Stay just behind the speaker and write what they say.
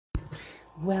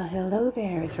Well, hello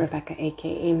there. It's Rebecca,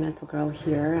 aka Mental Girl,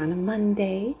 here on a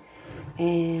Monday.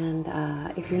 And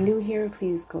if you're new here,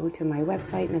 please go to my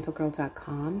website,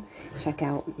 mentalgirl.com. Check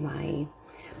out my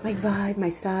vibe, my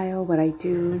style, what I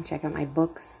do. Check out my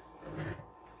books.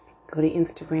 Go to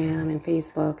Instagram and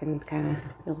Facebook, and kind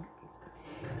of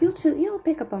you'll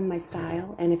pick up on my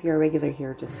style. And if you're a regular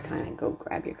here, just kind of go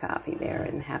grab your coffee there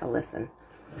and have a listen.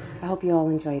 I hope you all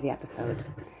enjoy the episode.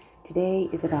 Today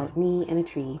is about me and a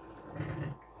tree.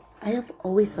 I have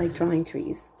always liked drawing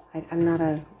trees. I'm not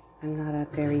a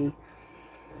very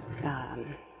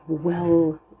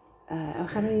well. I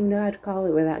don't even know how to call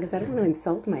it without, because I don't want to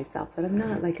insult myself. But I'm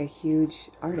not like a huge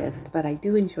artist. But I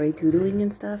do enjoy doodling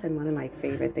and stuff. And one of my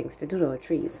favorite things to doodle are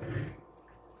trees.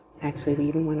 Actually, we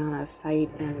even went on a site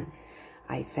and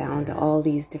I found all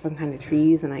these different kind of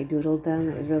trees and I doodled them.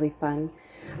 It was really fun.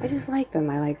 I just like them.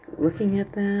 I like looking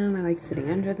at them. I like sitting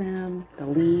under them. The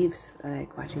leaves, I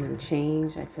like watching them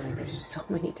change. I feel like there's so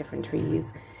many different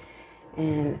trees.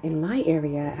 And in my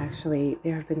area, actually,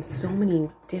 there have been so many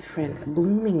different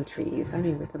blooming trees. I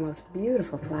mean, with the most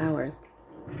beautiful flowers.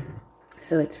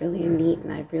 So it's really neat,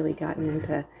 and I've really gotten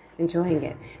into enjoying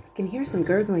it. You can hear some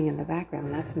gurgling in the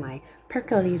background. That's my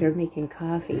percolator making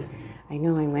coffee. I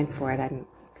know I went for it. I'm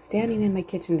standing in my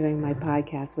kitchen doing my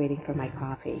podcast, waiting for my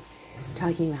coffee,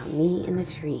 talking about me and the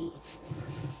tree.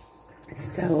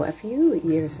 So a few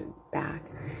years back,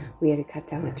 we had to cut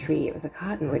down a tree. It was a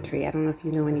cottonwood tree. I don't know if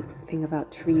you know anything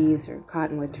about trees or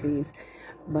cottonwood trees,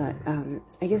 but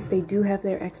I guess they do have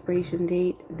their expiration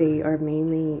date. They are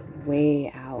mainly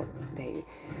way out.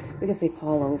 Because they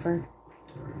fall over.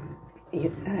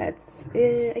 I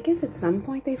guess at some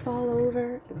point they fall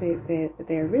over.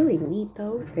 They're really neat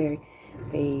though. They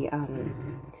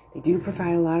do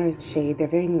provide a lot of shade. They're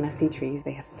very messy trees.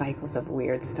 They have cycles of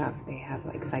weird stuff. They have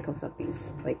like cycles of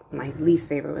these, like my least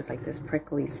favorite was like this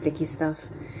prickly, sticky stuff.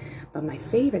 But my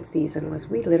favorite season was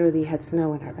we literally had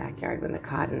snow in our backyard when the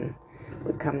cotton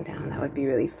would come down. That would be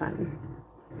really fun.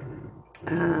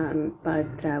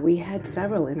 But we had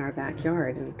several in our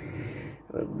backyard, and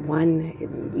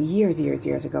one years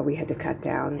ago we had to cut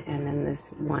down, and then this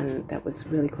one that was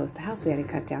really close to the house we had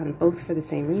to cut down, both for the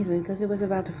same reason, because it was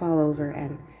about to fall over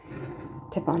and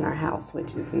tip on our house,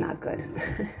 which is not good.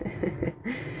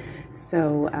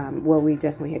 So, well, we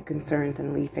definitely had concerns,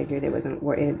 and we figured it wasn't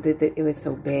worth it. It was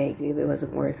so big, it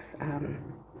wasn't worth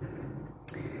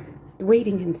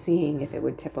waiting and seeing if it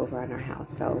would tip over on our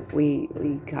house. So we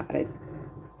got it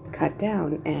cut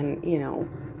down, and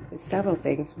several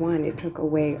things. One, it took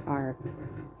away our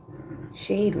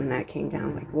shade when that came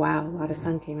down. Like, wow, a lot of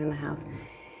sun came in the house.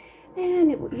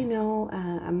 And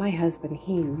my husband,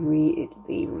 he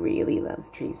really loves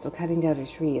trees, so cutting down a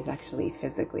tree is actually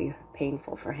physically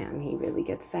painful for him. He really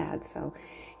gets sad. So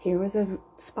here was a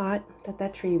spot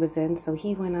that tree was in, so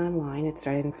he went online and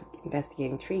started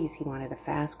investigating trees. He wanted a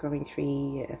fast growing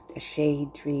tree, a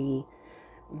shade tree,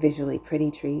 visually pretty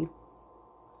tree.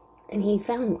 And he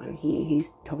found one. He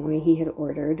told me he had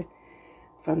ordered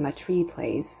from a tree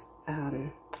place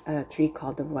a tree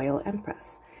called the Royal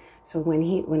Empress. So when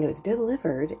it was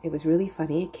delivered, it was really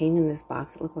funny. It came in this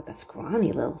box. It looked like a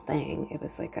scrawny little thing. It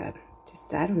was like I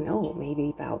don't know,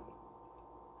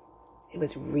 it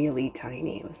was really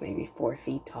tiny. It was maybe 4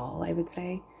 feet tall, I would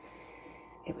say.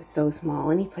 It was so small.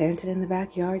 And he planted it in the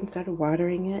backyard and started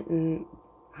watering it. And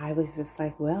I was just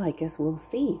like, well, I guess we'll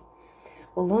see.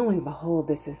 Well, lo and behold,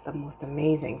 this is the most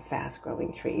amazing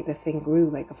fast-growing tree. The thing grew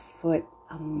like a foot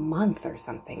a month or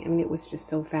something. I mean, it was just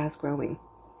so fast-growing.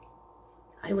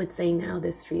 I would say now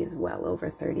this tree is well over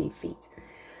 30 feet.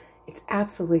 It's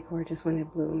absolutely gorgeous when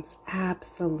it blooms.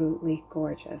 Absolutely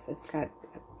gorgeous. It's got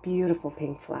beautiful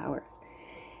pink flowers.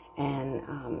 And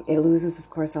it loses, of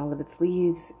course, all of its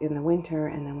leaves in the winter.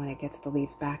 And then when it gets the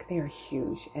leaves back, they are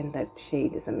huge. And the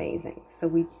shade is amazing. So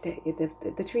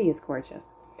the tree is gorgeous.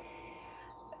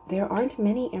 There aren't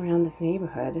many around this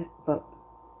neighborhood, but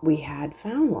we had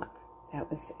found one that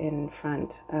was in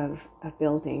front of a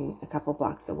building a couple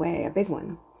blocks away, a big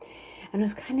one. And it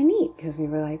was kind of neat because we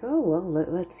were like, oh, well,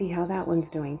 let's see how that one's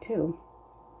doing too.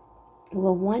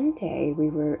 Well, one day we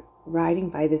were riding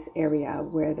by this area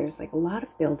where there's like a lot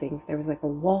of buildings. There was like a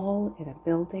wall and a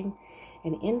building.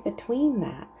 And in between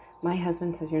that, my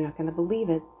husband says, you're not going to believe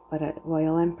it, but a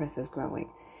Royal Empress is growing.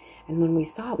 And when we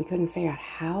saw it, we couldn't figure out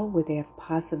how would they have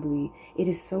possibly, it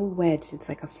is so wedged, it's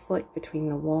like a foot between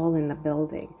the wall and the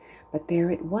building. But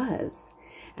there it was.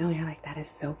 And we were like, that is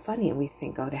so funny. And we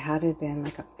think, oh, there had to have been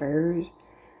like a bird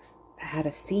had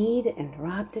a seed and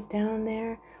dropped it down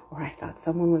there. Or I thought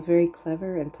someone was very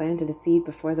clever and planted a seed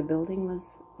before the building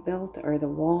was built or the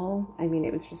wall. I mean,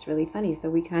 it was just really funny. So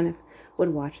we kind of would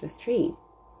watch this tree.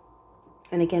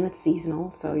 And again, it's seasonal.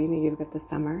 So, you've got the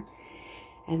summer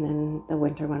and then the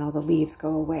winter when all the leaves go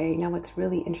away. Now, what's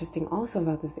really interesting also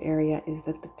about this area is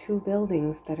that the two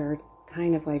buildings that are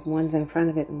kind of like one's in front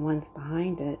of it and one's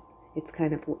behind it, it's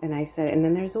kind of, and I said, and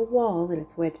then there's a wall and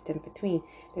it's wedged in between.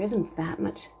 There isn't that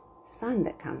much sun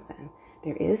that comes in.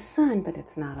 There is sun, but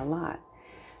it's not a lot.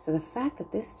 So the fact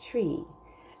that this tree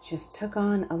just took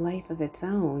on a life of its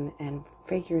own and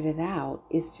figured it out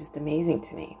is just amazing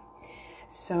to me.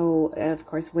 So, of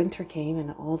course, winter came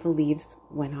and all the leaves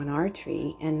went on our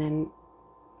tree. And then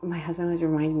my husband was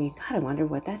reminding me, God, I wonder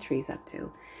what that tree's up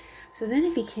to. So then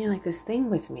it became like this thing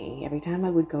with me. Every time I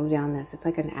would go down this, it's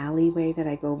like an alleyway that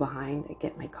I go behind. I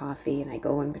get my coffee and I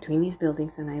go in between these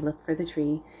buildings and I look for the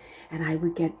tree. And I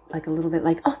would get like a little bit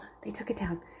like, oh, they took it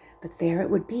down. But there it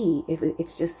would be.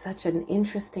 It's just such an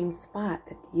interesting spot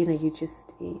that,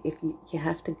 you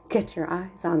have to get your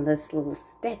eyes on this little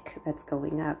stick that's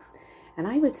going up. And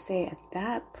I would say at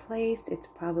that place, it's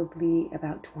probably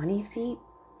about 20 feet.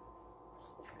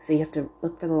 So you have to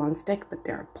look for the long stick, but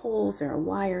there are poles, there are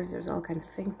wires, there's all kinds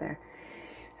of things there.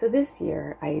 So this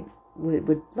year I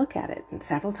would look at it, and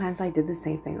several times I did the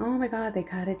same thing. Oh my God, they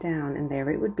cut it down, and there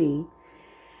it would be.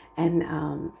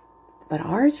 And but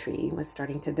our tree was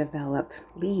starting to develop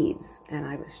leaves, and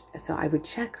I would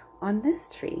check on this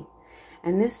tree,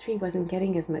 and this tree wasn't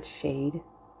getting as much shade.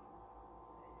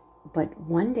 But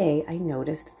one day I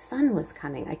noticed sun was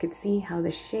coming. I could see how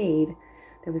the shade,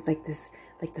 there was like this,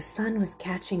 like the sun was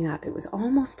catching up. It was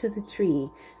almost to the tree,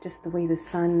 just the way the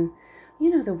sun,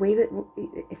 the way that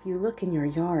if you look in your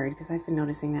yard, because I've been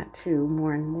noticing that too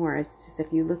more and more. It's just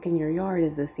if you look in your yard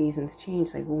as the seasons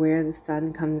change, like where the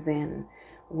sun comes in,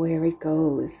 where it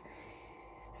goes.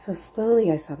 So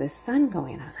slowly I saw this sun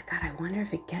going, and I was like, God, I wonder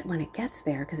if when it gets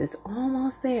there, because it's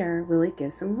almost there, will it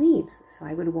give some leaves? So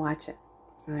I would watch it.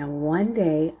 And then one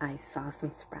day I saw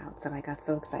some sprouts and I got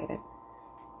so excited.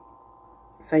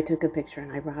 So I took a picture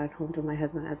and I brought it home to my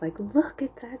husband. I was like, look,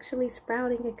 it's actually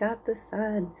sprouting. It got the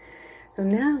sun. So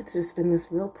now it's just been this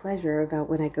real pleasure about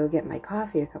when I go get my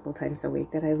coffee a couple times a week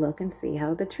that I look and see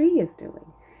how the tree is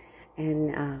doing.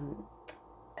 And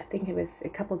I think it was a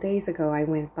couple days ago I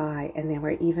went by and there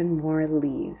were even more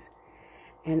leaves.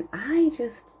 And I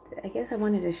guess I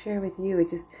wanted to share with you, I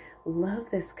just love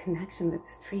this connection with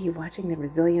this tree, watching the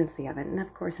resiliency of it. And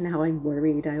of course, now I'm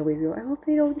worried. I always go, I hope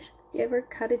they don't ever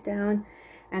cut it down.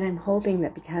 And I'm hoping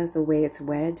that because the way it's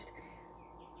wedged,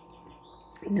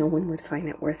 no one would find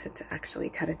it worth it to actually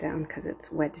cut it down because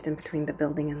it's wedged in between the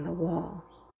building and the wall.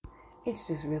 It's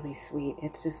just really sweet.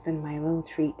 It's just been my little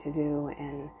treat to do.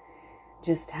 And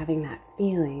just having that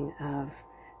feeling of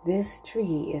this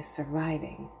tree is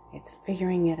surviving. It's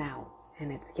figuring it out.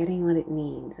 And it's getting what it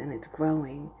needs, and it's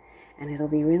growing, and it'll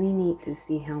be really neat to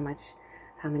see how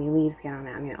many leaves get on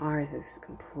it. I mean, ours is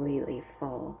completely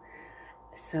full.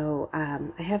 So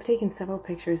I have taken several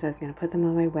pictures. I was going to put them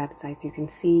on my website so you can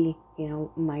see,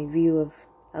 my view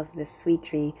of this sweet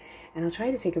tree. And I'll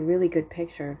try to take a really good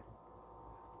picture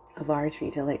of our tree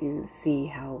to let you see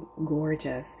how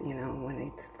gorgeous,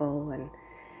 when it's full and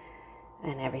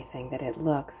everything that it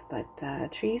looks.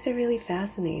 But trees are really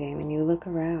fascinating when you look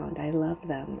around. I love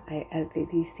them.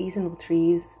 These seasonal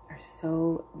trees are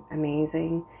so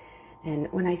amazing. And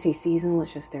when I say seasonal,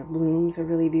 it's just their blooms are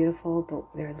really beautiful, but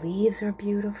their leaves are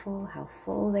beautiful, how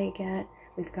full they get.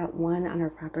 We've got one on our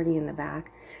property in the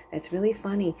back. That's really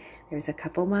funny. There's a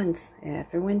couple months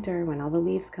after winter when all the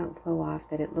leaves go off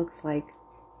that it looks like,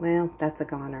 well, that's a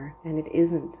goner. And it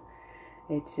isn't.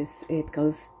 It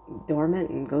goes dormant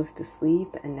and goes to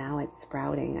sleep, and now it's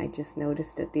sprouting. I just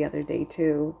noticed it the other day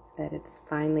too, that it's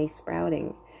finally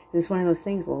sprouting. This is one of those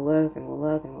things we'll look and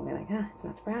we'll be like, it's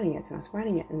not sprouting yet,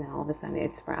 and then all of a sudden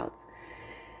it sprouts.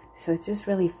 So it's just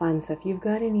really fun. So if you've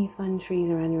got any fun trees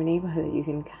around your neighborhood that you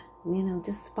can,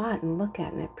 just spot and look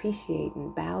at and appreciate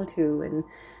and bow to and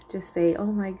just say, oh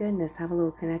my goodness, have a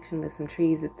little connection with some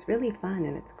trees. It's really fun,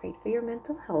 and it's great for your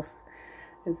mental health,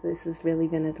 because this has really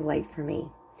been a delight for me.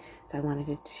 So I wanted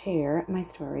to share my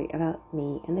story about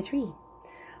me and the tree.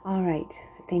 All right.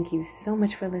 Thank you so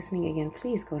much for listening. Again,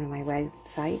 please go to my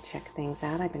website, check things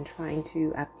out. I've been trying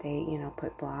to update,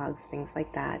 put blogs, things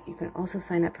like that. You can also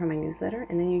sign up for my newsletter,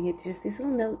 and then you get just these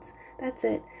little notes. That's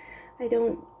it.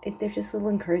 They're just little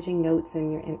encouraging notes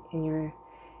in your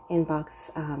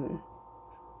inbox.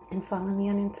 And follow me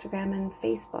on Instagram and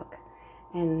Facebook.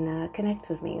 And connect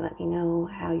with me. Let me know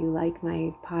how you like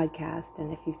my podcast,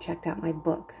 and if you've checked out my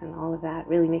books and all of that. It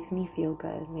really makes me feel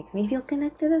good. It makes me feel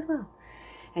connected as well.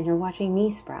 And you're watching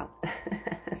me sprout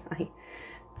as I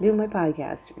do my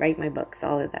podcast, write my books,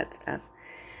 all of that stuff.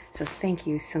 So thank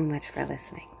you so much for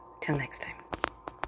listening. Till next time.